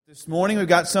This morning we've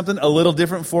got something a little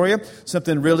different for you,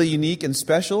 something really unique and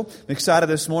special. I'm excited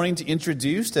this morning to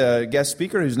introduce a guest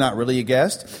speaker who's not really a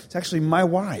guest. It's actually my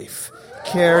wife,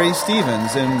 Carrie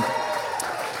Stevens. And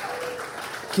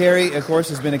Carrie, of course,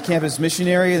 has been a campus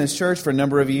missionary in this church for a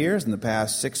number of years, in the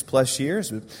past 6+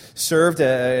 years. We've served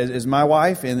as my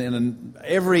wife in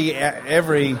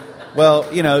every,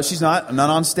 well, you know, she's not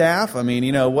on staff. I mean,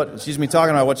 you know, she's me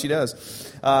talking about what she does.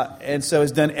 And so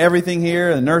has done everything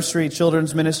here, the nursery,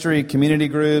 children's ministry, community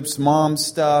groups, mom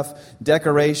stuff,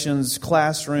 decorations,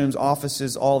 classrooms,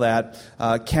 offices, all that,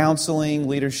 counseling,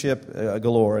 leadership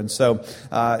galore. And so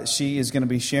she is going to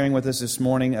be sharing with us this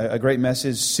morning a great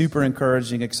message, super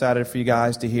encouraging, excited for you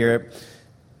guys to hear it.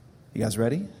 You guys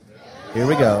ready? Here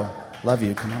we go. Love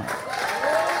you. Come on.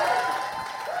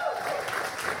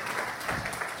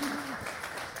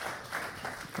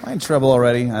 Am I in trouble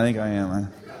already? I think I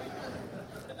am.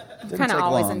 Kind of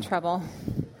always in trouble.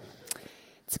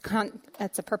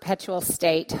 It's a perpetual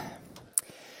state.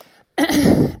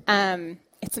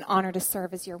 It's an honor to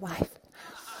serve as your wife.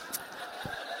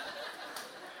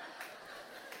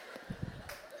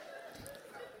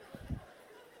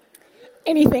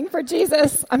 Anything for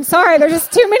Jesus. I'm sorry, there's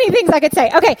just too many things I could say.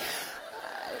 Okay,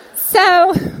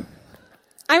 so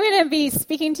I'm going to be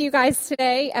speaking to you guys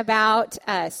today about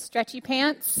stretchy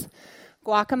pants,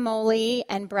 guacamole,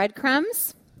 and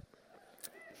breadcrumbs.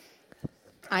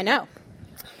 I know.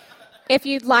 If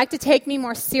you'd like to take me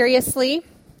more seriously,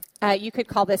 you could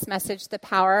call this message The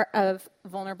Power of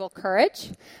Vulnerable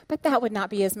Courage, but that would not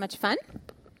be as much fun.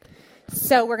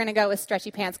 So we're going to go with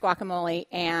stretchy pants, guacamole,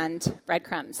 and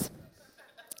breadcrumbs.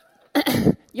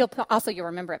 You'll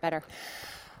remember it better.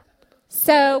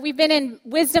 So we've been in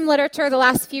wisdom literature the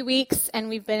last few weeks, and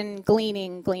we've been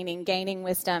gaining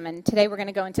wisdom. And today we're going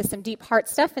to go into some deep heart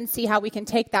stuff and see how we can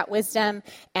take that wisdom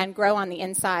and grow on the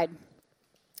inside,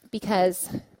 because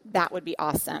that would be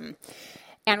awesome.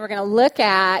 And we're going to look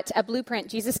at a blueprint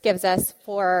Jesus gives us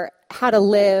for how to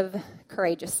live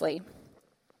courageously.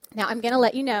 Now, I'm going to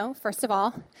let you know, first of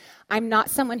all, I'm not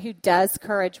someone who does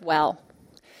courage well.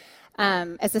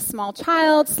 As a small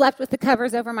child, slept with the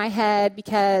covers over my head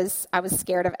because I was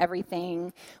scared of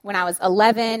everything. When I was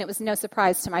 11, it was no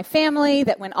surprise to my family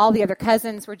that when all the other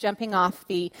cousins were jumping off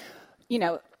the,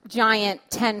 giant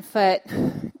 10-foot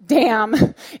dam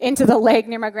into the lake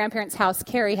near my grandparents' house,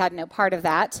 Carrie had no part of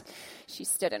that. She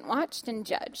stood and watched and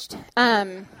judged.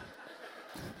 And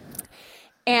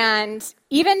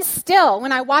even still,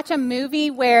 when I watch a movie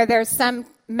where there's some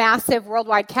massive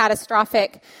worldwide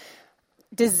catastrophic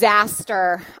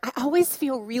disaster, I always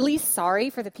feel really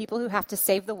sorry for the people who have to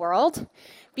save the world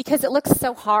because it looks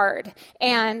so hard.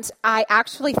 And I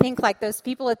actually think like those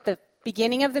people at the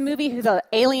beginning of the movie who the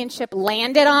alien ship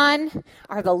landed on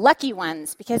are the lucky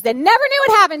ones because they never knew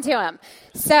what happened to them.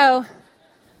 So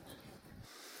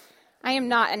I am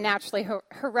not a naturally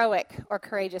heroic or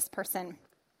courageous person,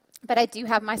 but I do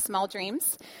have my small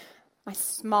dreams, my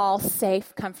small,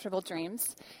 safe, comfortable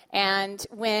dreams. And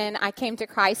when I came to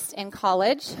Christ in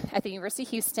college at the University of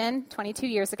Houston 22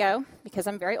 years ago, because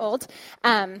I'm very old,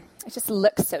 I just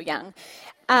look so young,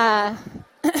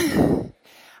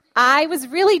 I was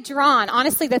really drawn.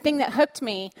 Honestly, the thing that hooked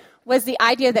me was the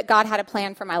idea that God had a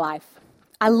plan for my life.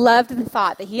 I loved the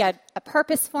thought that he had a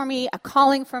purpose for me, a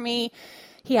calling for me.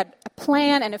 He had a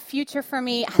plan and a future for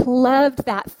me. I loved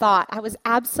that thought. I was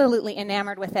absolutely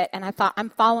enamored with it. And I thought, I'm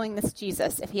following this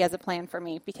Jesus if he has a plan for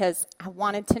me because I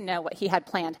wanted to know what he had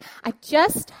planned. I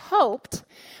just hoped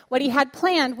what he had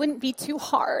planned wouldn't be too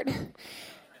hard.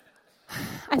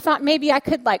 I thought maybe I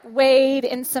could wade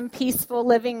in some peaceful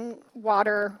living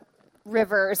water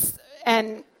rivers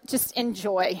and just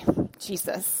enjoy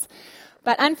Jesus.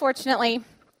 But unfortunately,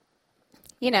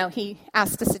 he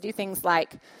asked us to do things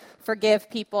like forgive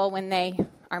people when they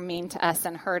are mean to us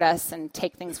and hurt us and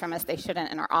take things from us they shouldn't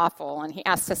and are awful. And he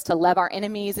asks us to love our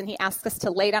enemies, and he asks us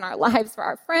to lay down our lives for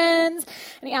our friends,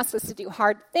 and he asks us to do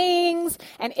hard things.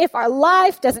 And if our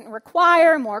life doesn't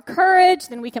require more courage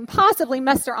than we can possibly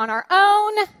muster on our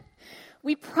own,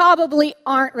 we probably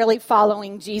aren't really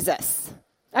following Jesus.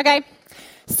 Okay?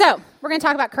 So, we're going to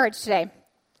talk about courage today.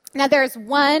 Now, there's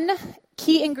one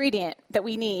key ingredient that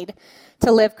we need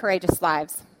to live courageous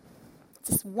lives. It's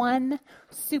just one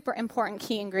super important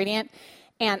key ingredient,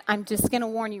 and I'm just going to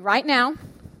warn you right now,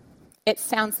 it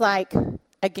sounds like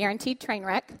a guaranteed train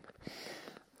wreck,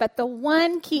 but the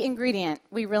one key ingredient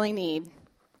we really need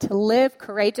to live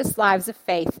courageous lives of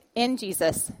faith in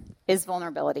Jesus is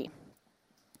vulnerability.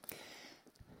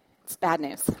 It's bad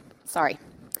news. Sorry.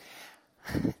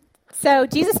 So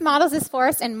Jesus models this for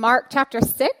us in Mark chapter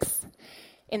 6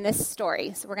 in this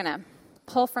story. So we're going to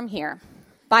pull from here.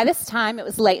 By this time, it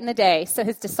was late in the day, so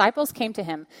his disciples came to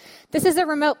him. "This is a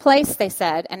remote place," they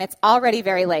said, "and it's already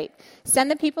very late.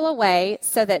 Send the people away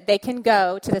so that they can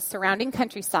go to the surrounding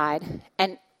countryside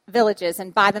and villages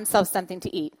and buy themselves something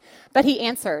to eat." But he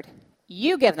answered,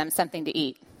 "You give them something to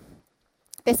eat."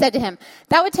 They said to him,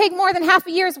 "That would take more than half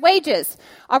a year's wages.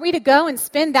 Are we to go and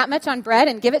spend that much on bread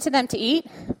and give it to them to eat?"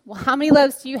 "Well, how many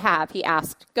loaves do you have?" he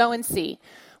asked. "Go and see."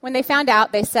 When they found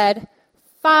out, they said,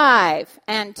 5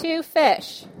 and 2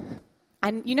 fish.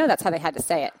 And you know that's how they had to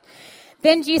say it.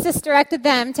 Then Jesus directed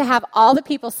them to have all the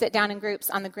people sit down in groups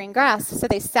on the green grass. So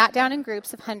they sat down in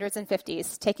groups of hundreds and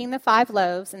fifties. Taking the 5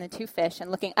 loaves and the 2 fish and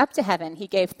looking up to heaven, he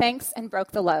gave thanks and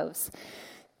broke the loaves.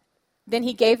 Then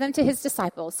he gave them to his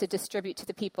disciples to distribute to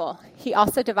the people. He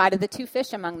also divided the 2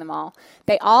 fish among them all.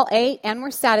 They all ate and were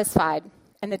satisfied.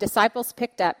 And the disciples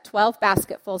picked up 12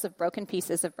 basketfuls of broken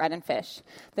pieces of bread and fish.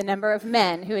 The number of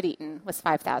men who had eaten was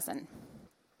 5,000.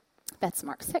 That's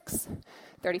Mark 6,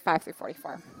 35 through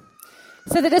 44.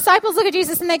 So the disciples look at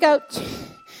Jesus and they go,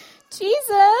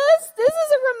 "Jesus, this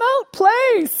is a remote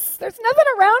place. There's nothing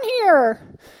around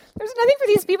here. There's nothing for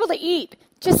these people to eat.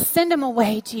 Just send them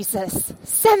away, Jesus.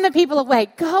 Send the people away.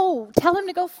 Go. Tell them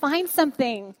to go find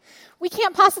something. We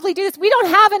can't possibly do this. We don't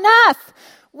have enough.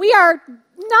 We are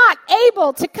not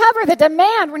able to cover the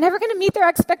demand. We're never going to meet their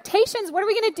expectations. What are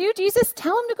we going to do, Jesus?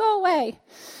 Tell them to go away."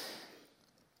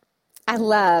 I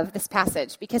love this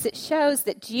passage because it shows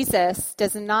that Jesus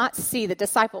does not see the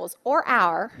disciples or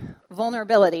our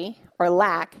vulnerability or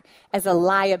lack as a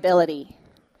liability.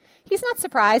 He's not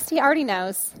surprised. He already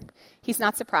knows. He's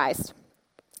not surprised.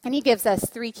 And he gives us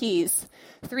 3 keys,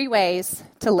 3 ways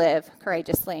to live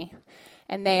courageously.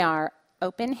 And they are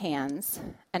open hands,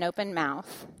 an open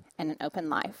mouth, and an open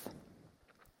life.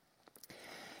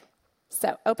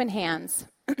 So, open hands.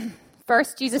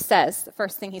 First, Jesus says, the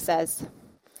first thing he says,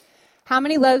 "How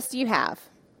many loaves do you have?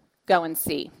 Go and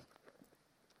see."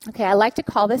 Okay, I like to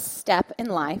call this step in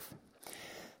life,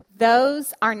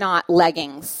 those are not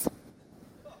leggings.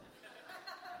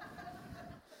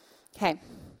 Okay,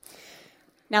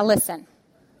 now listen.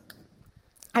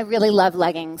 I really love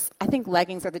leggings. I think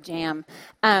leggings are the jam.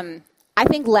 I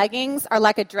think leggings are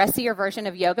like a dressier version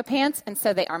of yoga pants, and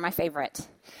so they are my favorite.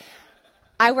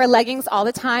 I wear leggings all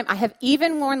the time. I have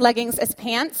even worn leggings as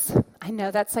pants. I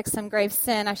know that's like some grave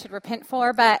sin I should repent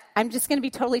for, but I'm just going to be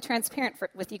totally transparent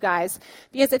with you guys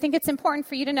because I think it's important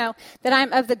for you to know that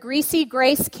I'm of the greasy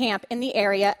grace camp in the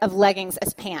area of leggings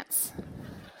as pants.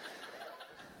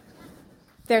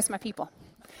 There's my people.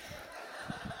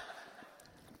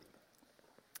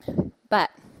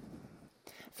 But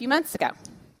a few months ago,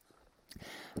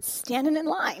 standing in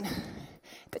line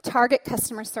at the Target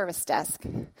customer service desk,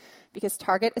 because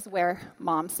Target is where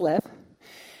moms live.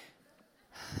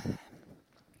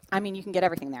 I mean, you can get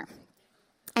everything there.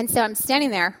 And so I'm standing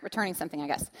there, returning something, I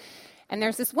guess. And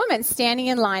there's this woman standing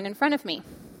in line in front of me.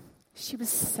 She was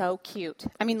so cute.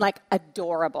 I mean, like,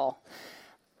 adorable.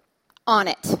 On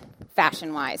it,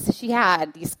 fashion-wise. She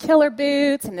had these killer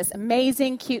boots and this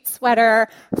amazing, cute sweater,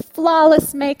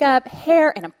 flawless makeup, hair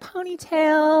in a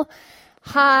ponytail,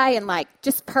 high and, like,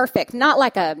 just perfect. Not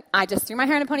like I just threw my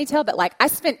hair in a ponytail, but, like, I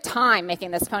spent time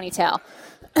making this ponytail.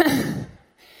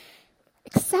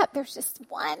 Except there's just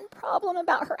one problem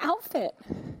about her outfit.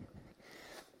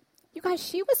 You guys,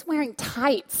 she was wearing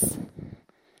tights.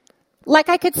 Like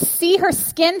I could see her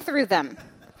skin through them.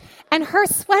 And her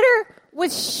sweater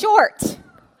was short.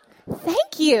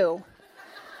 Thank you.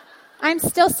 I'm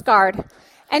still scarred.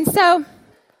 And so,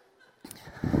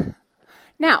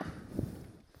 now,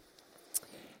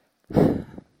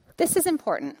 this is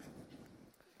important.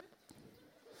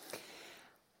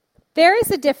 There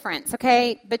is a difference,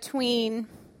 okay, between,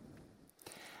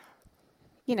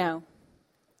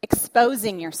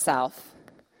 exposing yourself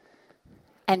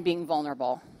and being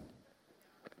vulnerable.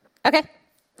 Okay?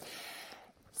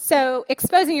 So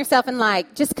exposing yourself and,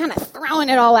 like, just kind of throwing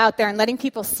it all out there and letting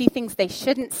people see things they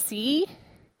shouldn't see,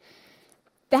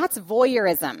 that's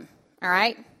voyeurism, all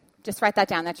right? Just write that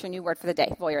down. That's your new word for the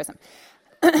day, voyeurism.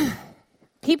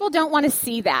 People don't want to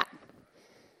see that.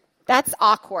 That's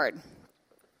awkward.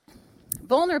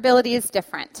 Vulnerability is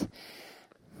different.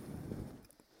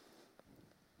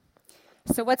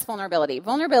 So what's vulnerability?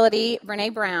 Vulnerability,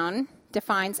 Brené Brown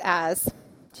defines as,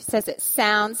 she says it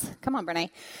sounds, come on, Brené.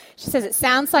 She says it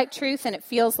sounds like truth and it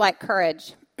feels like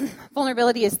courage.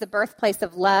 Vulnerability is the birthplace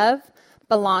of love,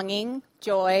 belonging,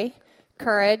 joy,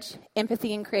 courage,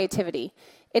 empathy, and creativity.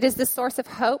 It is the source of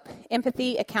hope,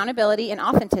 empathy, accountability, and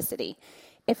authenticity.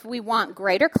 If we want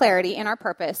greater clarity in our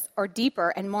purpose or deeper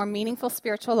and more meaningful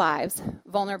spiritual lives,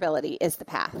 vulnerability is the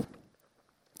path.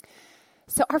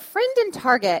 So our friend in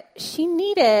Target, she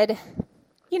needed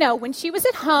when she was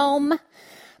at home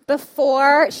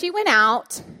before she went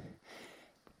out,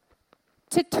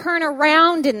 to turn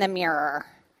around in the mirror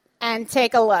and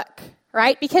take a look,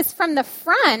 right? Because from the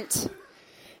front,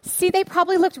 see, they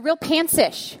probably looked real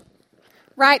pantsish,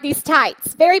 right? These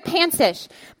tights, very pantsish.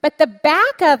 But the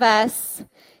back of us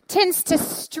tends to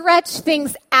stretch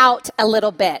things out a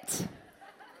little bit.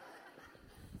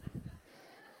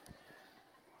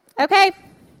 Okay?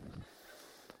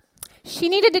 She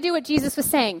needed to do what Jesus was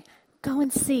saying. Go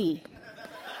and see.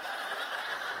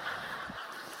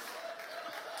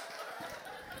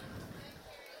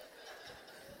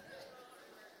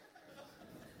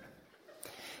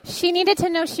 She needed to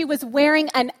know she was wearing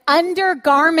an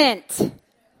undergarment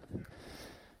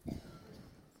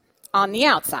on the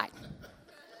outside.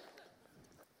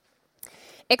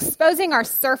 Exposing our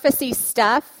surfacey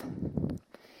stuff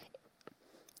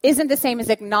isn't the same as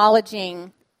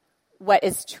acknowledging what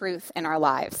is truth in our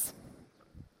lives.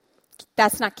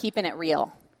 That's not keeping it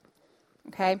real,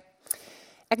 okay?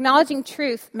 Acknowledging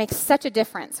truth makes such a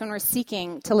difference when we're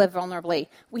seeking to live vulnerably.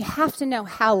 We have to know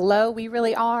how low we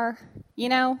really are,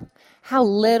 how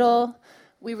little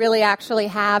we really actually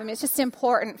have. I mean, it's just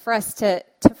important for us to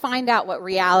find out what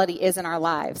reality is in our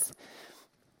lives.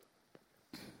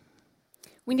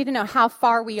 We need to know how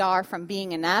far we are from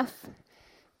being enough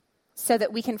so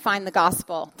that we can find the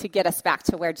gospel to get us back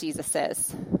to where Jesus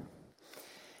is.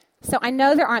 So I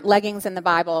know there aren't leggings in the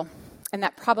Bible, and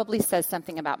that probably says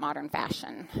something about modern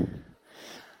fashion.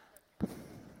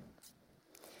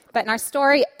 But in our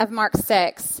story of Mark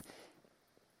 6,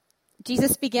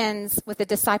 Jesus begins with the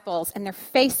disciples, and they're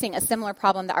facing a similar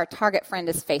problem that our target friend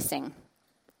is facing.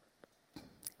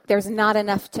 There's not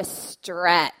enough to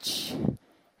stretch,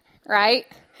 right?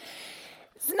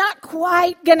 It's not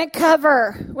quite going to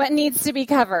cover what needs to be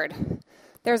covered.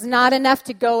 There's not enough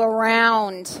to go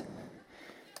around.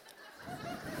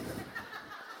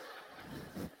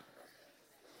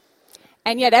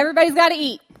 And yet everybody's got to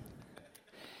eat.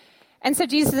 And so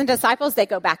Jesus and disciples, they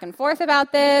go back and forth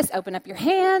about this. Open up your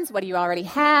hands. What do you already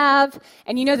have?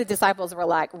 And the disciples were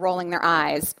like rolling their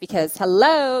eyes because,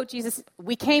 hello, Jesus,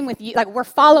 we came with you. Like, we're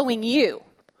following you.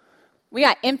 We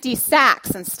got empty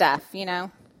sacks and stuff,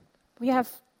 We have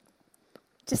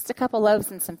just a couple loaves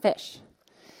and some fish.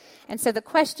 And so the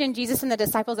question Jesus and the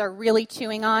disciples are really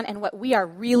chewing on, and what we are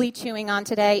really chewing on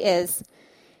today is,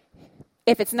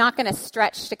 if it's not going to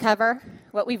stretch to cover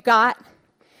what we've got,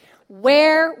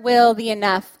 where will the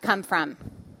enough come from?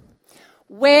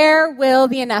 Where will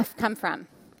the enough come from?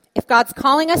 If God's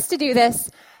calling us to do this,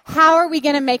 how are we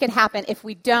going to make it happen if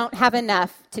we don't have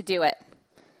enough to do it?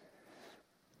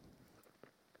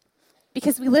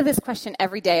 Because we live this question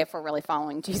every day if we're really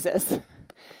following Jesus.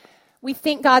 We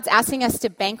think God's asking us to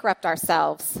bankrupt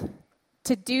ourselves,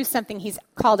 to do something he's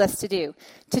called us to do,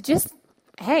 to just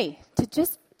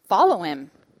follow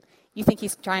him. You think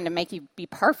he's trying to make you be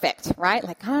perfect, right?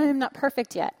 Like, I'm not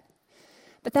perfect yet.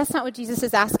 But that's not what Jesus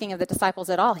is asking of the disciples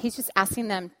at all. He's just asking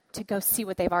them to go see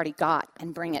what they've already got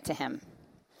and bring it to him.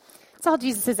 That's all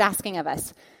Jesus is asking of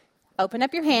us. Open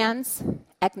up your hands,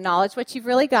 acknowledge what you've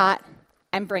really got,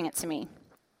 and bring it to me.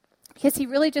 Because he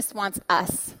really just wants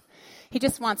us. He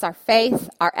just wants our faith,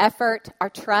 our effort, our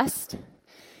trust.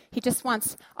 He just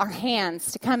wants our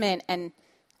hands to come in and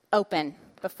open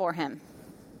before him.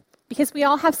 Because we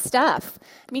all have stuff.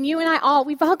 I mean, you and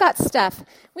we've all got stuff.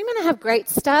 We may not have great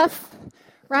stuff,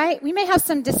 right? We may have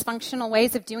some dysfunctional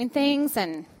ways of doing things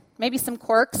and maybe some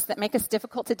quirks that make us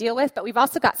difficult to deal with, but we've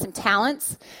also got some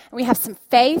talents, and we have some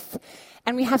faith,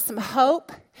 and we have some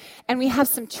hope, and we have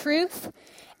some truth,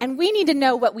 and we need to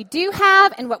know what we do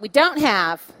have and what we don't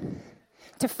have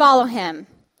to follow him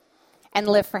and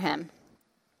live for him.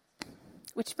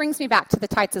 Which brings me back to the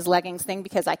tights as leggings thing,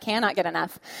 because I cannot get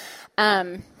enough.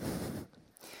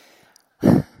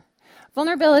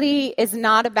 Vulnerability is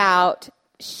not about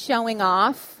showing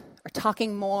off or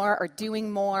talking more or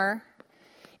doing more.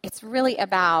 It's really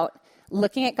about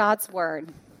looking at God's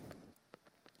word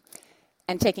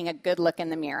and taking a good look in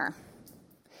the mirror.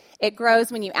 It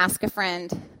grows when you ask a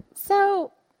friend,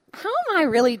 so how am I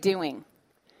really doing?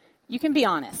 You can be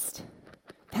honest.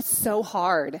 That's so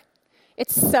hard.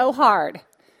 It's so hard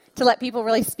to let people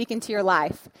really speak into your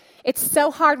life. It's so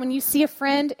hard when you see a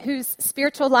friend whose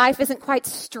spiritual life isn't quite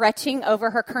stretching over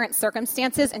her current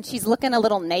circumstances and she's looking a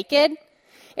little naked.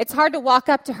 It's hard to walk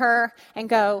up to her and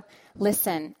go,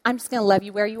 listen, I'm just going to love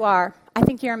you where you are. I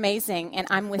think you're amazing, and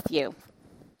I'm with you.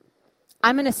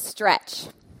 I'm going to stretch.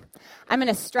 I'm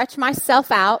going to stretch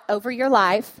myself out over your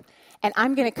life, and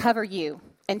I'm going to cover you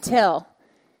until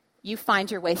you find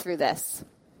your way through this.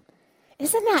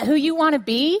 Isn't that who you want to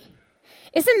be?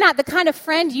 Isn't that the kind of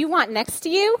friend you want next to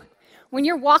you? when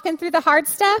you're walking through the hard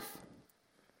stuff,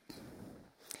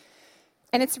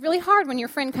 and it's really hard when your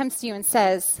friend comes to you and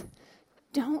says,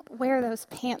 don't wear those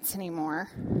pants anymore,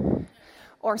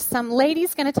 or some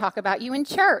lady's going to talk about you in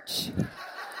church.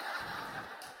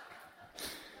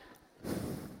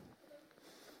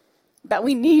 But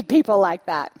we need people like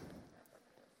that.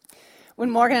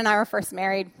 When Morgan and I were first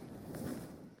married,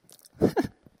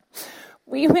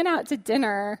 we went out to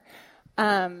dinner.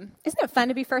 Isn't it fun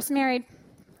to be first married?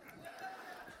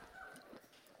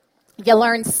 You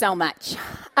learn so much.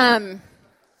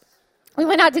 We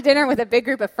went out to dinner with a big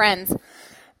group of friends,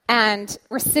 and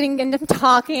we're sitting and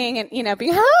talking and,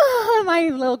 being, my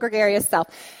little gregarious self.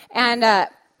 And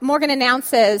Morgan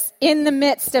announces in the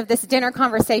midst of this dinner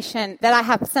conversation that I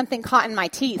have something caught in my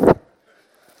teeth,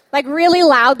 like really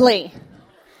loudly,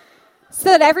 so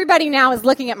that everybody now is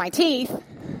looking at my teeth.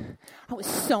 I was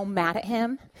so mad at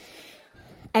him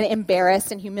and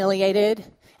embarrassed and humiliated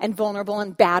and vulnerable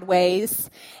in bad ways.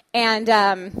 And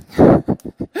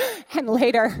and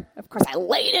later, of course, I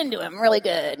laid into him really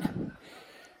good.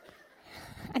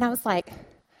 And I was like,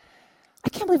 I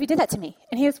can't believe you did that to me.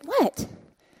 And he goes, what?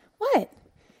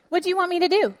 What do you want me to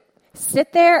do?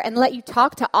 Sit there and let you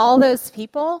talk to all those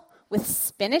people with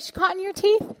spinach caught in your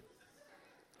teeth?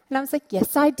 And I was like,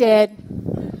 yes, I did.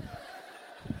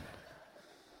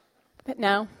 But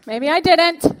no, maybe I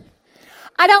didn't.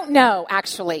 I don't know,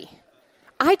 actually.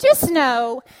 I just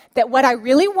know that what I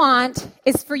really want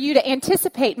is for you to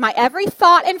anticipate my every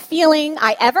thought and feeling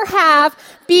I ever have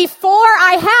before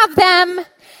I have them,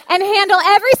 and handle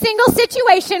every single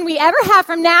situation we ever have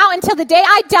from now until the day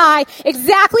I die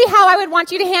exactly how I would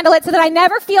want you to handle it so that I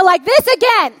never feel like this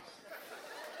again.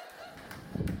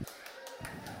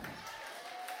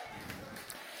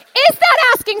 Is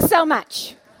that asking so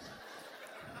much?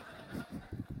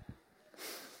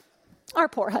 Our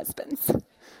poor husbands.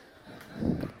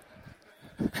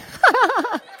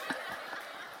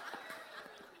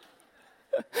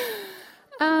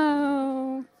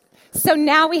 Oh. So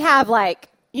now we have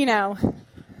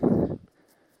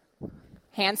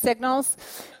hand signals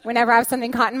whenever I have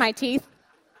something caught in my teeth.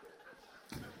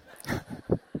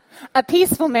 A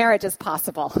peaceful marriage is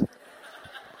possible.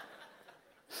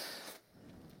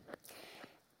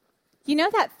 You know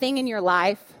that thing in your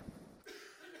life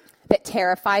that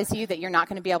terrifies you that you're not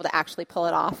going to be able to actually pull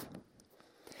it off?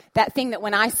 That thing that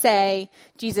when I say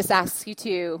Jesus asks you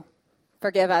to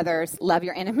forgive others, love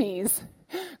your enemies,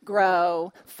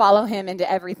 grow, follow him into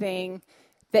everything,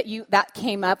 that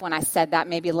came up when I said that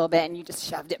maybe a little bit, and you just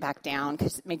shoved it back down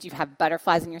because it made you have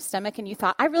butterflies in your stomach, and you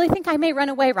thought, I really think I may run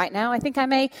away right now. I think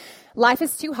life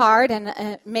is too hard,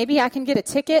 and maybe I can get a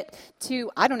ticket to,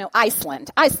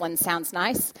 Iceland. Iceland sounds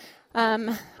nice.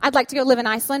 I'd like to go live in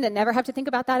Iceland and never have to think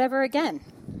about that ever again.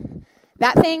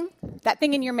 That thing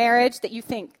in your marriage that you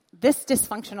think, this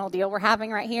dysfunctional deal we're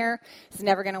having right here is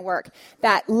never going to work.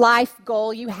 That life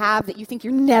goal you have that you think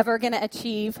you're never going to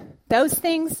achieve, those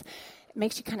things, it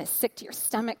makes you kind of sick to your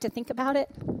stomach to think about it.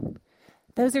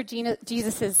 Those are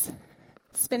Jesus's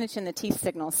spinach in the teeth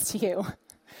signals to you.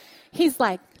 He's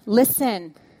like,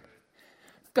 listen,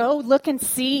 go look and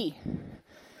see.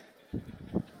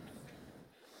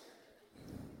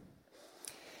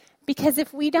 Because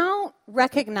if we don't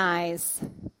recognize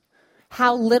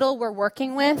how little we're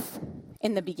working with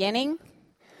in the beginning,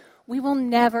 we will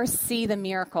never see the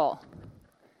miracle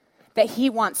that he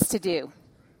wants to do.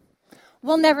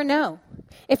 We'll never know.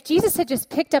 If Jesus had just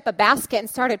picked up a basket and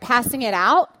started passing it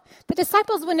out, the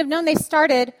disciples wouldn't have known they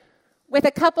started with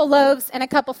a couple loaves and a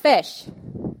couple fish,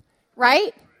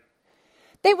 right?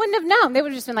 They wouldn't have known. They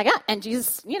would have just been like, and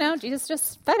Jesus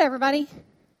just fed everybody.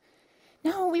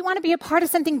 No, we want to be a part of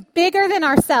something bigger than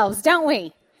ourselves, don't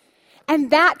we?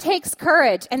 And that takes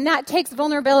courage, and that takes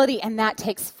vulnerability, and that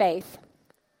takes faith.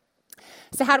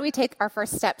 So how do we take our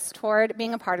first steps toward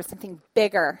being a part of something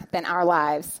bigger than our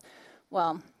lives?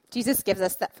 Well, Jesus gives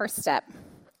us that first step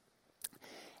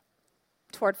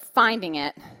toward finding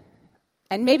it.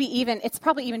 And maybe it's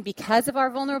probably even because of our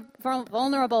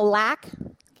vulnerable lack.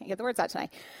 Can't get the words out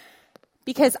tonight.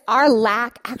 Because our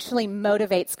lack actually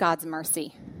motivates God's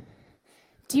mercy.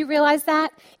 Do you realize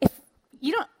that?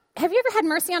 Have you ever had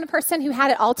mercy on a person who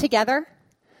had it all together?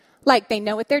 Like they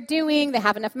know what they're doing, they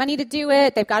have enough money to do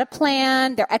it, they've got a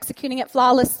plan, they're executing it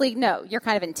flawlessly. No, you're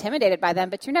kind of intimidated by them,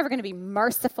 but you're never going to be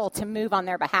merciful to move on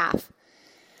their behalf.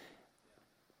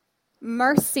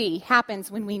 Mercy happens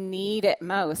when we need it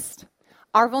most.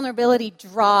 Our vulnerability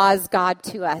draws God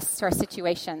to us, to our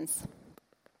situations.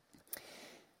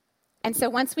 And so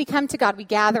once we come to God, we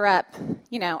gather up,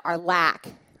 our lack,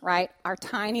 right? Our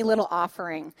tiny little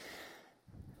offering.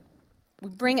 We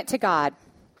bring it to God.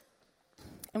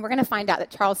 And we're going to find out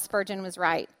that Charles Spurgeon was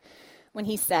right when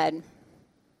he said,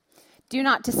 "Do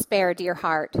not despair, dear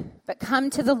heart, but come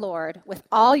to the Lord with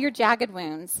all your jagged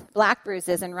wounds, black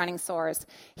bruises, and running sores.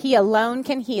 He alone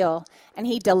can heal, and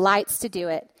he delights to do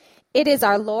it. It is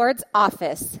our Lord's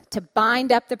office to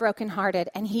bind up the brokenhearted,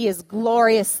 and he is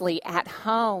gloriously at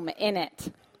home in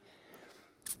it."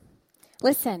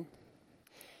 Listen,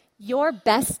 your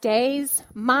best days,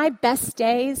 my best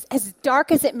days, as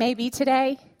dark as it may be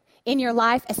today in your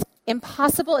life, as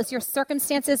impossible as your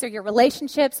circumstances or your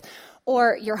relationships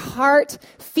or your heart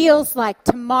feels like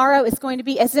tomorrow is going to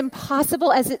be, as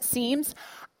impossible as it seems,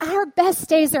 our best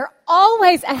days are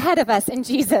always ahead of us in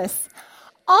Jesus.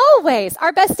 Always.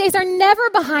 Our best days are never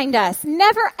behind us.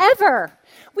 Never, ever.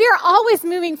 We are always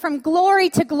moving from glory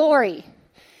to glory.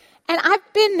 And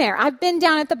I've been there. I've been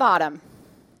down at the bottom.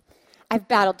 I've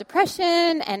battled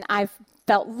depression, and I've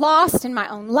felt lost in my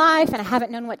own life, and I haven't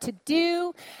known what to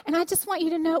do. And I just want you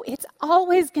to know it's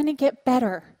always going to get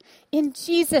better. In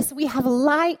Jesus, we have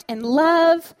light and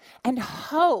love and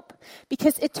hope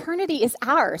because eternity is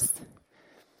ours.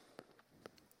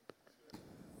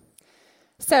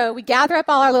 So we gather up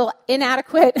all our little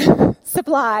inadequate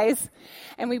supplies,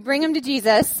 and we bring them to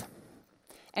Jesus,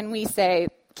 and we say,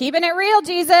 "Keeping it real,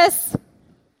 Jesus.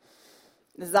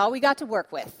 This is all we got to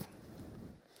work with."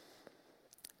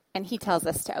 And he tells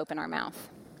us to open our mouth.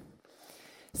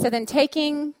 So then,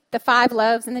 taking the 5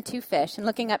 loaves and the 2 fish and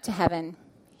looking up to heaven,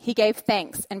 he gave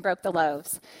thanks and broke the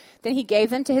loaves. Then he gave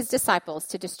them to his disciples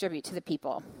to distribute to the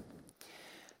people.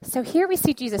 So here we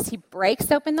see Jesus. He breaks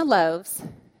open the loaves,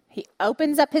 he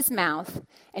opens up his mouth,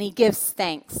 and he gives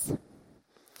thanks.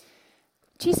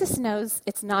 Jesus knows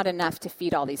it's not enough to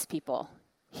feed all these people.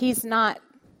 He's not,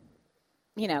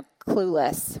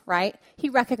 clueless, right? He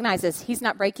recognizes he's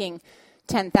not breaking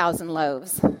 10,000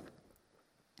 loaves.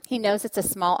 He knows it's a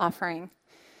small offering,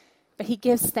 but he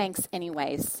gives thanks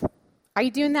anyways. Are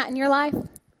you doing that in your life?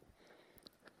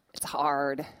 It's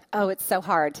hard. Oh, it's so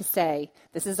hard to say,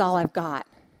 this is all I've got,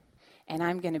 and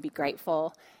I'm going to be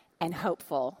grateful and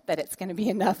hopeful that it's going to be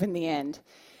enough in the end.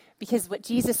 Because what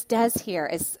Jesus does here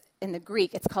is, in the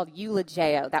Greek, it's called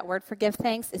eulogeo. That word for give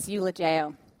thanks is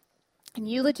eulogeo. And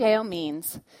eulogeo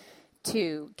means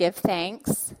to give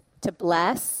thanks, to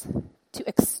bless, to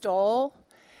extol,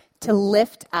 to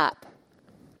lift up.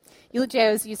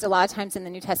 Eulogeo is used a lot of times in the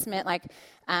New Testament, like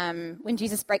when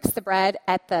Jesus breaks the bread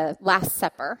at the Last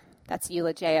Supper. That's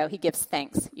eulogeo. He gives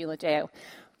thanks, eulogeo.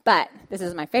 But this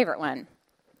is my favorite one.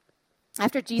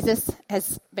 After Jesus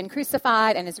has been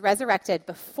crucified and is resurrected,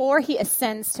 before he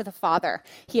ascends to the Father,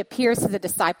 he appears to the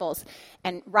disciples.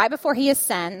 And right before he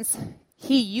ascends,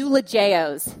 he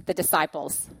eulogeos the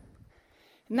disciples.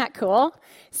 Isn't that cool?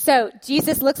 So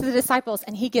Jesus looks at the disciples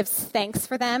and he gives thanks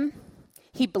for them.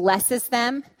 He blesses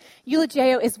them.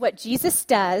 Eulogeo is what Jesus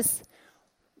does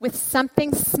with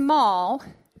something small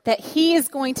that he is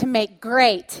going to make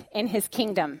great in his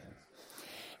kingdom.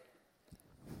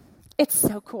 It's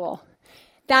so cool.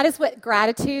 That is what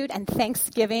gratitude and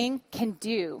thanksgiving can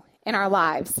do in our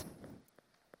lives.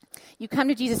 You come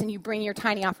to Jesus and you bring your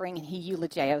tiny offering and he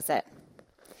eulogeos it.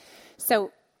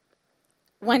 So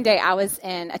one day I was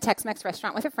in a Tex-Mex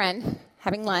restaurant with a friend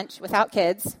having lunch without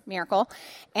kids, miracle,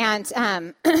 and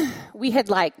we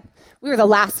were the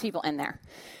last people in there.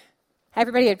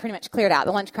 Everybody had pretty much cleared out.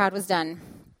 The lunch crowd was done.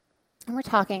 And we're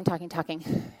talking,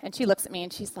 and she looks at me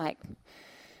and she's like,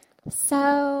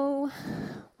 "So,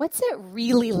 what's it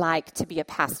really like to be a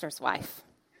pastor's wife?"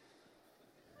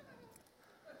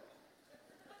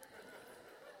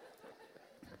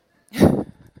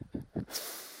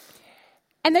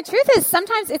 And the truth is,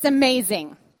 sometimes it's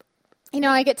amazing.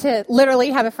 I get to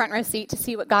literally have a front row seat to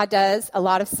see what God does a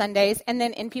lot of Sundays, and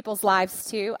then in people's lives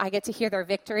too. I get to hear their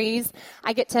victories.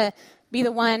 I get to be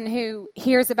the one who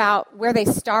hears about where they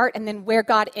start and then where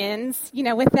God ends,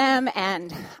 with them.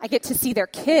 And I get to see their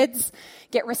kids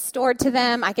get restored to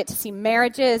them. I get to see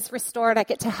marriages restored. I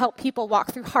get to help people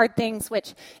walk through hard things,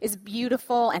 which is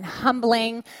beautiful and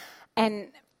humbling.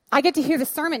 And I get to hear the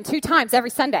sermon 2 times every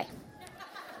Sunday.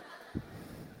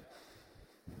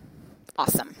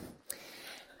 Awesome.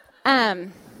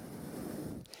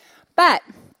 But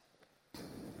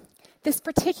this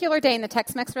particular day in the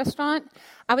Tex-Mex restaurant,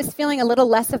 I was feeling a little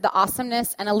less of the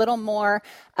awesomeness and a little more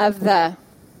of the,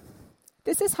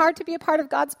 this is hard to be a part of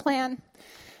God's plan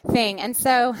thing. And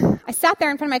so I sat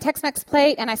there in front of my Tex-Mex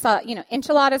plate and I saw,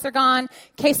 enchiladas are gone.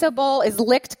 Queso bowl is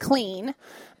licked clean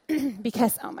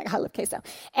because, oh my God, I love queso.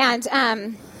 And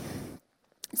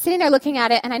sitting there looking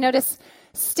at it, and I noticed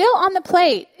still on the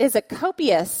plate is a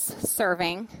copious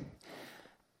serving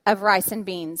of rice and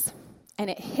beans. And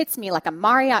it hits me like a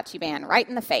mariachi band right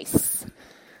in the face.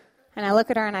 And I look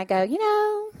at her and I go,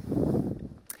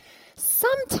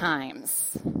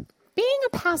 sometimes being a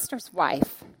pastor's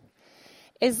wife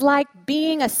is like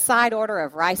being a side order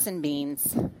of rice and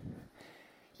beans.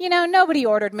 Nobody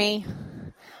ordered me.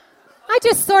 I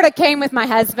just sort of came with my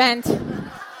husband.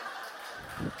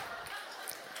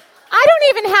 I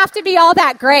don't even have to be all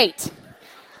that great.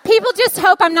 People just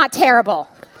hope I'm not terrible.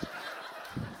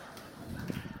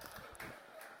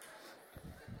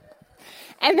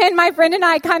 And then my friend and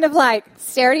I kind of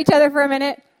stare at each other for a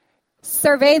minute,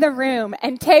 survey the room,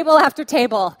 and table after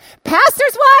table,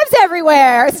 pastors' wives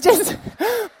everywhere. It's just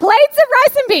plates of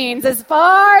rice and beans as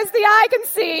far as the eye can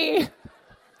see.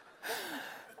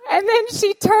 And then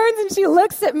she turns and she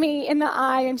looks at me in the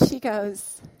eye and she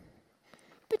goes,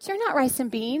 but you're not rice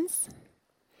and beans.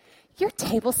 You're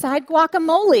tableside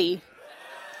guacamole.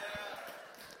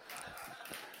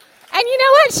 And you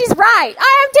know what? She's right.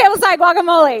 I am tableside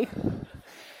guacamole.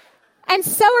 And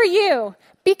so are you,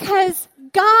 because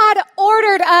God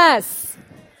ordered us.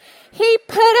 He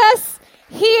put us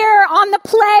here on the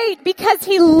plate because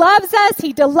he loves us.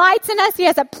 He delights in us. He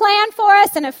has a plan for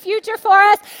us and a future for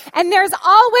us. And there's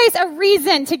always a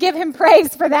reason to give him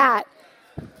praise for that.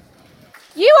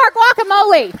 You are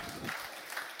guacamole.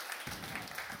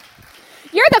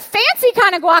 You're the fancy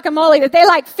kind of guacamole that they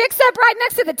fix up right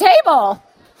next to the table.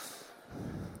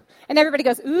 And everybody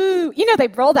goes, ooh. They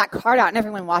roll that card out and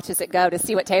everyone watches it go to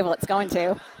see what table it's going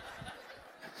to.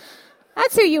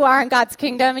 That's who you are in God's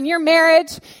kingdom, in your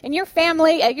marriage, in your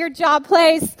family, at your job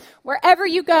place, wherever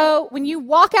you go. When you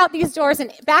walk out these doors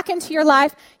and back into your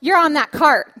life, you're on that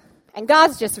cart. And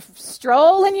God's just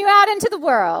strolling you out into the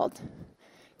world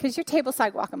because you're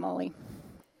tableside guacamole.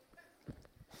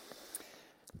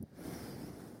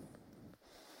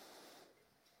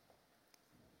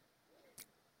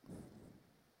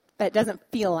 But it doesn't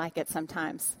feel like it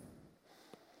sometimes.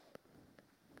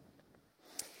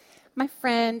 My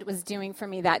friend was doing for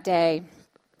me that day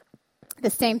the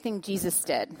same thing Jesus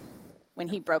did when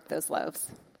he broke those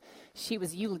loaves. She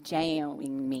was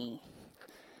eulogizing me.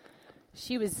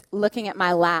 She was looking at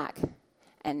my lack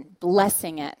and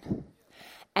blessing it.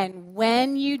 And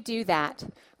when you do that,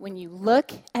 when you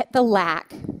look at the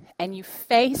lack and you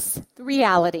face the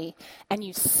reality and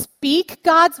you speak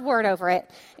God's word over it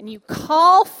and you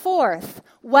call forth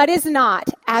what is not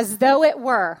as though it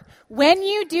were, when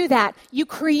you do that, you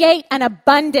create an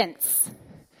abundance.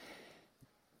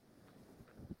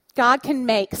 God can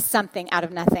make something out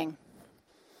of nothing.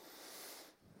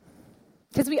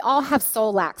 Because we all have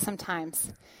soul lack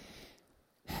sometimes.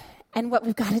 And what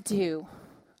we've got to do,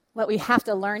 what we have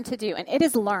to learn to do, and it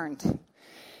is learned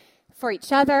for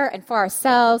each other and for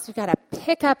ourselves, we've got to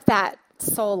pick up that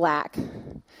soul lack.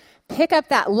 Pick up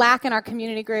that lack in our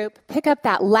community group. Pick up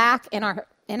that lack in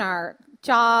our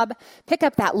job. Pick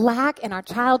up that lack in our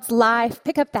child's life.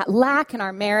 Pick up that lack in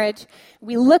our marriage.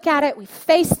 We look at it, we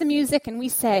face the music, and we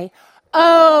say,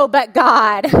 oh, but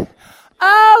God.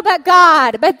 Oh, but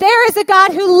God. But there is a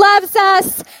God who loves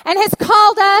us and has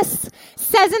called us.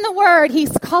 Says in the word,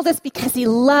 he's called us because he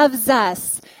loves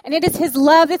us. And it is his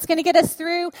love that's going to get us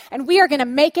through. And we are going to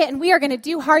make it. And we are going to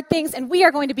do hard things. And we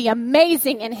are going to be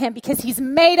amazing in him because he's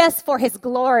made us for his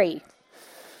glory.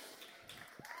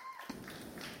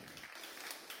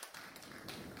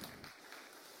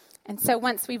 And so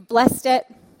once we've blessed it,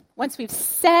 once we've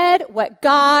said what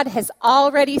God has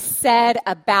already said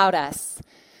about us.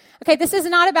 Okay, this is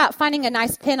not about finding a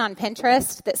nice pin on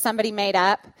Pinterest that somebody made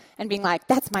up and being like,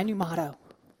 that's my new motto.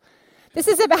 This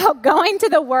is about going to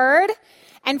the Word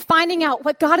and finding out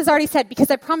what God has already said, because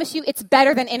I promise you it's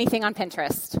better than anything on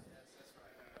Pinterest.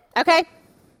 Okay?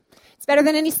 It's better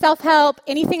than any self-help,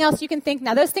 anything else you can think.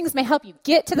 Now, those things may help you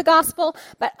get to the gospel,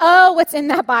 but what's in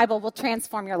that Bible will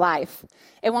transform your life.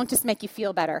 It won't just make you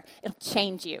feel better. It'll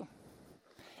change you.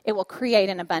 It will create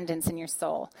an abundance in your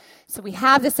soul. So we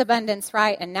have this abundance,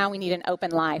 right? And now we need an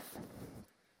open life.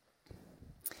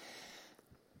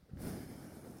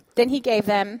 Then he gave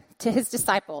them to his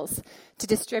disciples to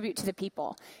distribute to the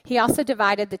people. He also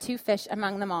divided the 2 fish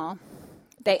among them all.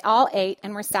 They all ate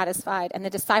and were satisfied, and the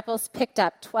disciples picked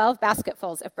up 12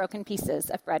 basketfuls of broken pieces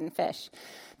of bread and fish.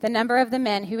 The number of the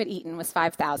men who had eaten was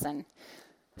 5,000.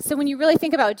 So when you really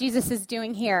think about what Jesus is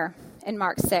doing here in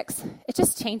Mark 6, it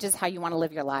just changes how you want to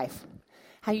live your life,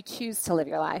 how you choose to live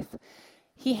your life.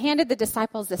 He handed the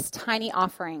disciples this tiny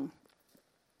offering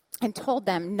and told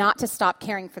them not to stop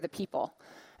caring for the people,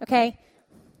 okay?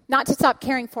 Not to stop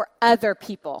caring for other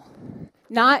people.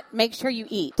 Not make sure you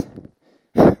eat,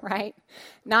 right?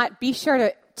 Not be sure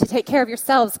to take care of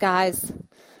yourselves, guys.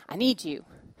 I need you.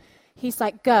 He's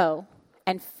like, go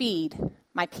and feed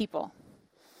my people.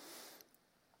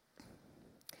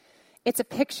 It's a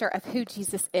picture of who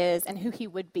Jesus is and who he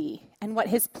would be and what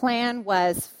his plan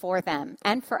was for them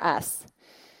and for us.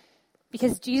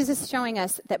 Because Jesus is showing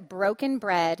us that broken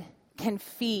bread can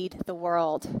feed the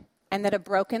world and that a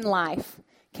broken life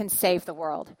can save the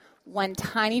world. One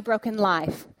tiny broken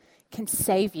life can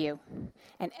save you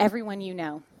and everyone you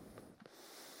know.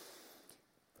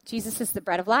 Jesus is the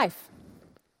bread of life.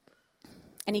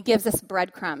 And he gives us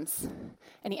breadcrumbs.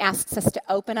 And he asks us to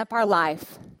open up our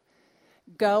life,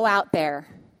 go out there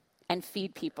and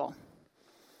feed people,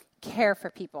 care for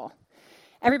people.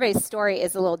 Everybody's story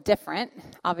is a little different,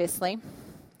 obviously,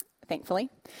 thankfully.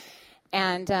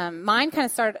 And mine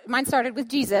started with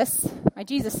Jesus, my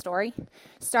Jesus story.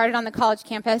 Started on the college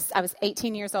campus. I was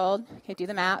 18 years old. Okay, do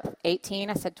the math. 18,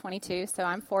 I said 22, so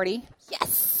I'm 40.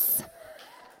 Yes!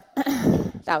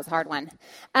 That was a hard one.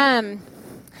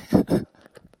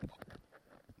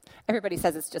 Everybody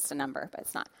says it's just a number, but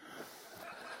it's not.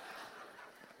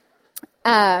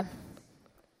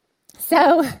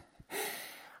 So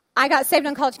I got saved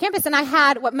on college campus, and I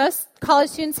had what most college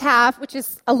students have, which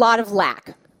is a lot of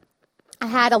lack. I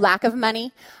had a lack of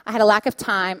money. I had a lack of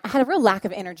time. I had a real lack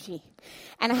of energy.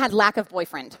 And I had lack of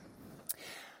boyfriend.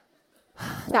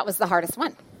 That was the hardest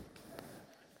one.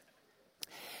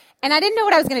 And I didn't know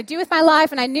what I was going to do with my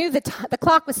life, and I knew the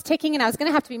clock was ticking, and I was going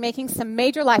to have to be making some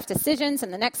major life decisions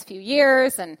in the next few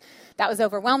years, and that was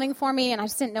overwhelming for me, and I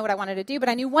just didn't know what I wanted to do, but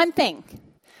I knew one thing.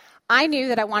 I knew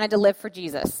that I wanted to live for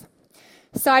Jesus.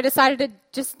 So I decided to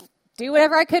just do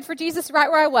whatever I could for Jesus right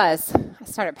where I was. I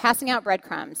started passing out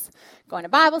breadcrumbs, going to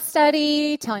Bible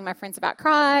study, telling my friends about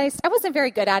Christ. I wasn't very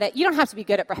good at it. You don't have to be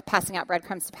good at passing out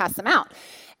breadcrumbs to pass them out.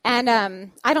 And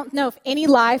I don't know if any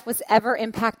life was ever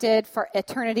impacted for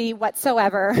eternity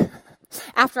whatsoever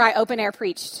after I open-air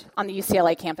preached on the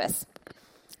UCLA campus.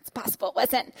 It's possible it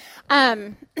wasn't.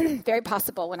 Very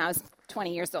possible when I was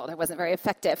 20 years old. I wasn't very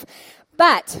effective.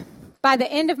 But by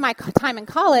the end of my time in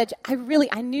college, I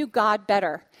knew God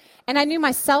better. And I knew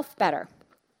myself better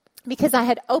because I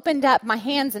had opened up my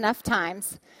hands enough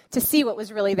times to see what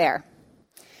was really there.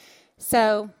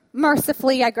 So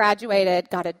mercifully, I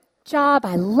graduated, got a job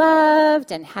I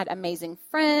loved, and had amazing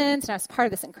friends. And I was part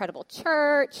of this incredible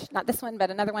church, not this one,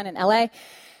 but another one in LA,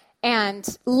 and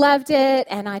loved it.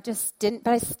 And I just didn't,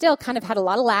 but I still kind of had a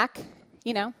lot of lack,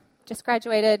 just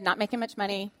graduated, not making much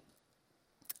money.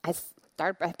 I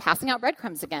started passing out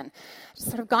breadcrumbs again. Just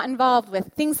sort of got involved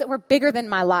with things that were bigger than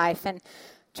my life and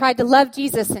tried to love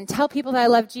Jesus and tell people that I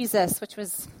love Jesus, which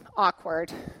was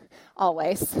awkward,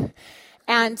 always.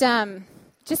 And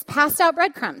just passed out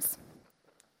breadcrumbs.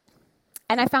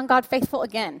 And I found God faithful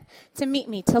again to meet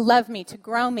me, to love me, to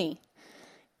grow me.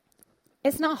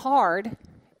 It's not hard.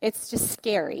 It's just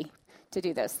scary to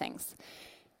do those things.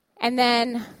 And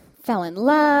then fell in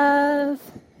love,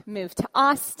 moved to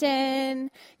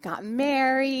Austin, got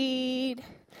married.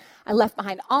 I left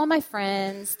behind all my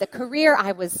friends, the career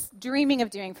I was dreaming of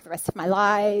doing for the rest of my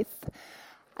life.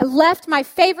 I left my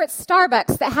favorite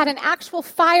Starbucks that had an actual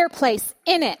fireplace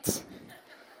in it.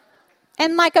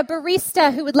 And like a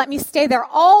barista who would let me stay there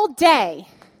all day.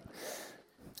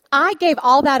 I gave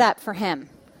all that up for him.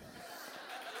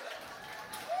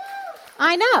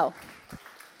 I know.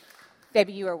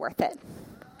 Baby, you are worth it.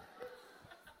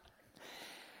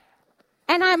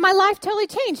 And my life totally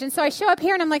changed. And so I show up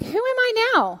here and I'm like, who am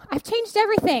I now? I've changed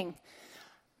everything.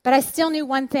 But I still knew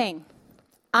one thing.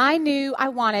 I knew I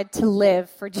wanted to live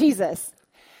for Jesus.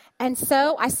 And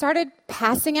so I started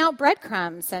passing out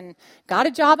breadcrumbs and got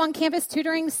a job on campus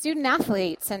tutoring student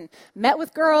athletes and met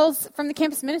with girls from the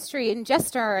campus ministry in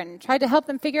Jester and tried to help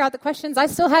them figure out the questions I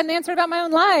still hadn't answered about my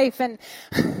own life and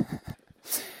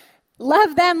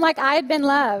love them like I had been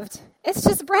loved. It's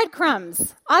just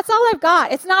breadcrumbs. That's all I've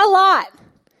got. It's not a lot.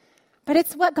 But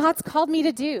it's what God's called me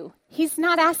to do. He's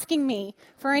not asking me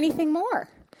for anything more.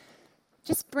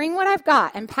 Just bring what I've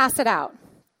got and pass it out.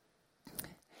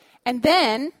 And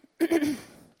then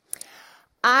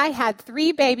I had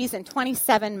 3 babies in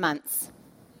 27 months.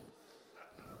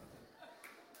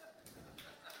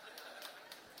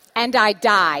 And I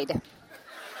died.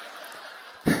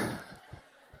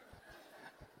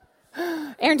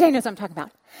 Aaron Day knows what I'm talking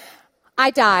about. I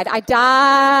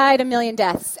died a million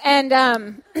deaths. And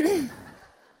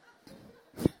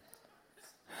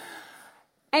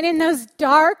and in those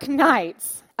dark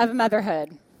nights of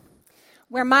motherhood,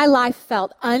 where my life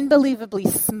felt unbelievably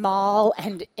small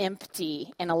and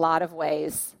empty in a lot of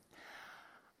ways,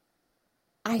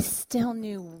 I still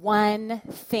knew one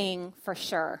thing for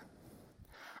sure.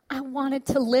 I wanted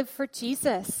to live for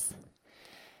Jesus.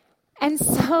 And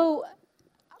so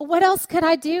what else could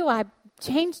I do? I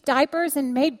changed diapers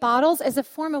and made bottles as a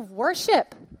form of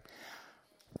worship.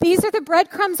 These are the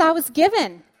breadcrumbs I was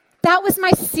given. That was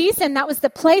my season. That was the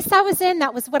place I was in.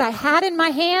 That was what I had in my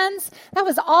hands. That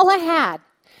was all I had.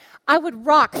 I would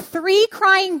rock 3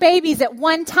 crying babies at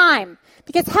one time.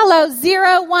 Because, hello,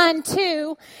 0, 1,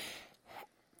 2.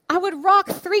 I would rock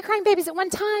 3 crying babies at one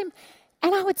time.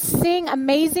 And I would sing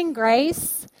Amazing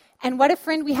Grace and What a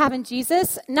Friend We Have in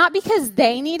Jesus. Not because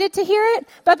they needed to hear it,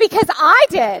 but because I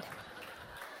did.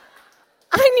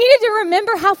 I needed to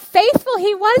remember how faithful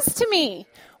he was to me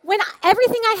when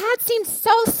everything I had seemed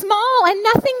so small and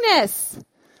nothingness.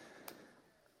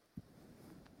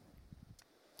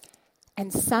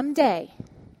 And someday,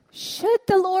 should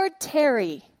the Lord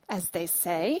tarry, as they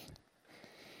say,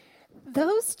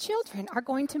 those children are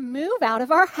going to move out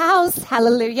of our house.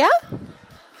 Hallelujah.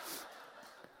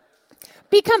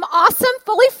 Become awesome,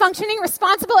 fully functioning,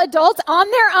 responsible adults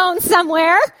on their own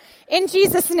somewhere in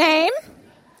Jesus' name.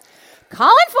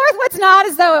 Calling forth what's not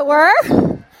as though it were.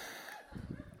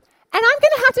 And I'm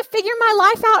going to have to figure my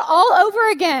life out all over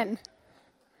again.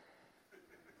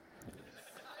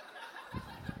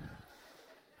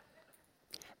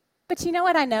 But you know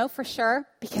what I know for sure?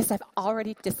 Because I've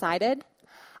already decided.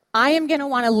 I am going to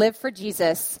want to live for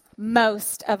Jesus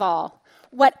most of all.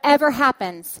 Whatever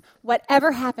happens,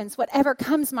 whatever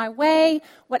comes my way,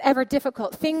 whatever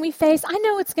difficult thing we face, I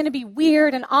know it's going to be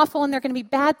weird and awful, and there are going to be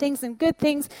bad things and good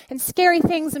things and scary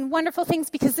things and wonderful things,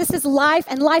 because this is life,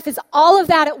 and life is all of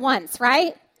that at once,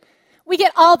 right? We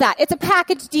get all that. It's a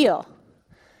package deal.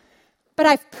 But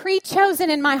I've pre-chosen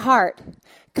in my heart,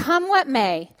 come what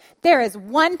may, there is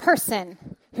one person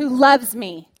who loves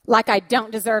me like I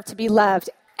don't deserve to be loved.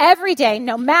 Every day,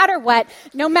 no matter what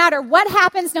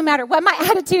happens, no matter what my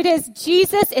attitude is,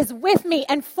 Jesus is with me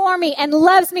and for me and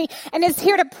loves me and is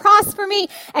here to prosper me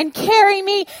and carry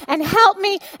me and help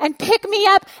me and pick me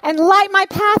up and light my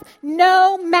path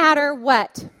no matter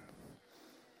what.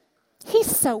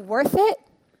 He's so worth it.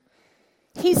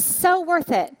 He's so worth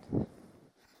it.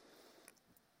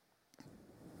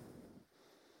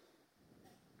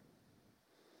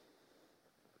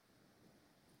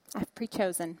 I've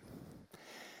pre-chosen.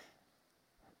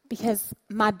 Because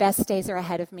my best days are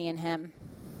ahead of me in him.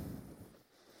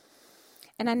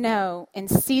 And I know in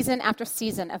season after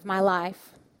season of my life,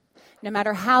 no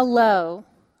matter how low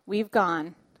we've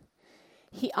gone,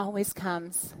 he always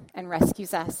comes and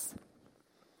rescues us.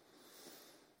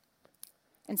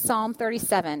 And Psalm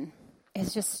 37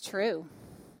 is just true.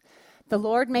 The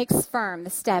Lord makes firm the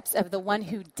steps of the one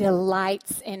who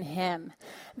delights in him.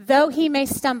 Though he may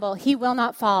stumble, he will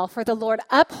not fall, for the Lord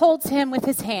upholds him with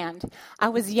his hand. I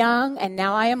was young, and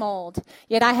now I am old,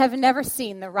 yet I have never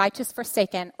seen the righteous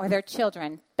forsaken or their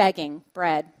children begging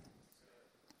bread.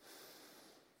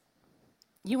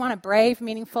 You want a brave,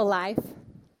 meaningful life?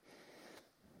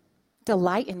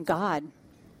 Delight in God.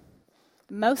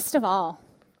 Most of all,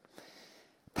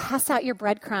 pass out your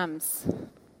breadcrumbs.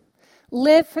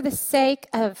 Live for the sake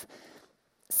of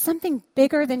something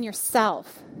bigger than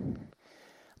yourself.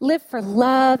 Live for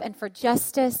love and for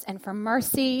justice and for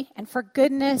mercy and for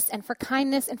goodness and for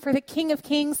kindness and for the King of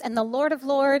Kings and the Lord of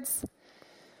Lords.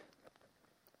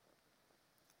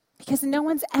 Because no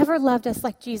one's ever loved us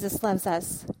like Jesus loves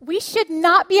us. We should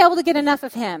not be able to get enough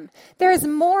of him. There is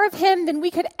more of him than we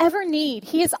could ever need.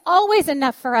 He is always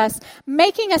enough for us,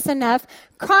 making us enough,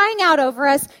 crying out over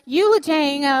us,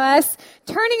 eulogizing us,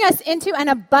 turning us into an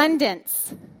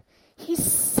abundance.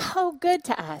 He's so good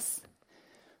to us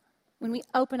when we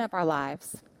open up our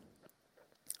lives.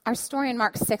 Our story in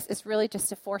Mark 6 is really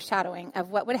just a foreshadowing of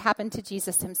what would happen to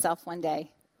Jesus himself one day.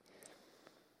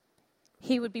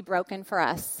 He would be broken for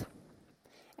us,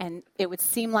 and it would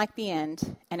seem like the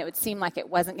end, and it would seem like it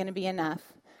wasn't going to be enough,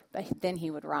 but then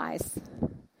he would rise.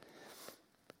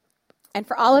 And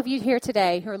for all of you here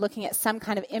today who are looking at some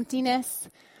kind of emptiness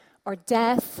or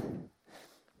death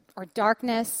or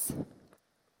darkness,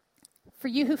 for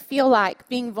you who feel like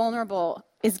being vulnerable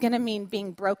is going to mean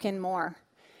being broken more,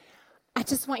 I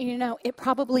just want you to know it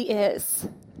probably is.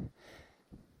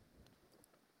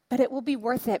 But it will be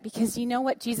worth it, because you know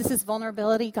what Jesus'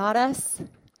 vulnerability got us?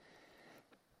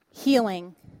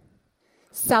 Healing,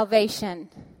 salvation,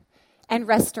 and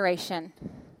restoration.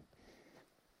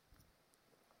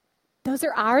 Those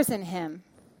are ours in him.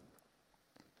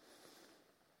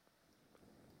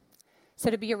 So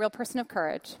to be a real person of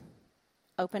courage,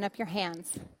 open up your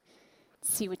hands,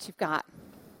 see what you've got.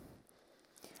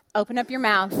 Open up your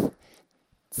mouth,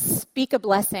 speak a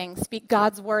blessing, speak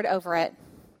God's word over it.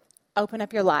 Open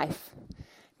up your life.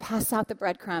 Pass out the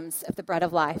breadcrumbs of the bread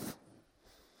of life.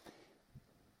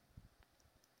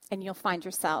 And you'll find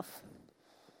yourself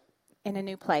in a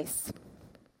new place.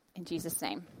 In Jesus'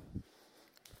 name.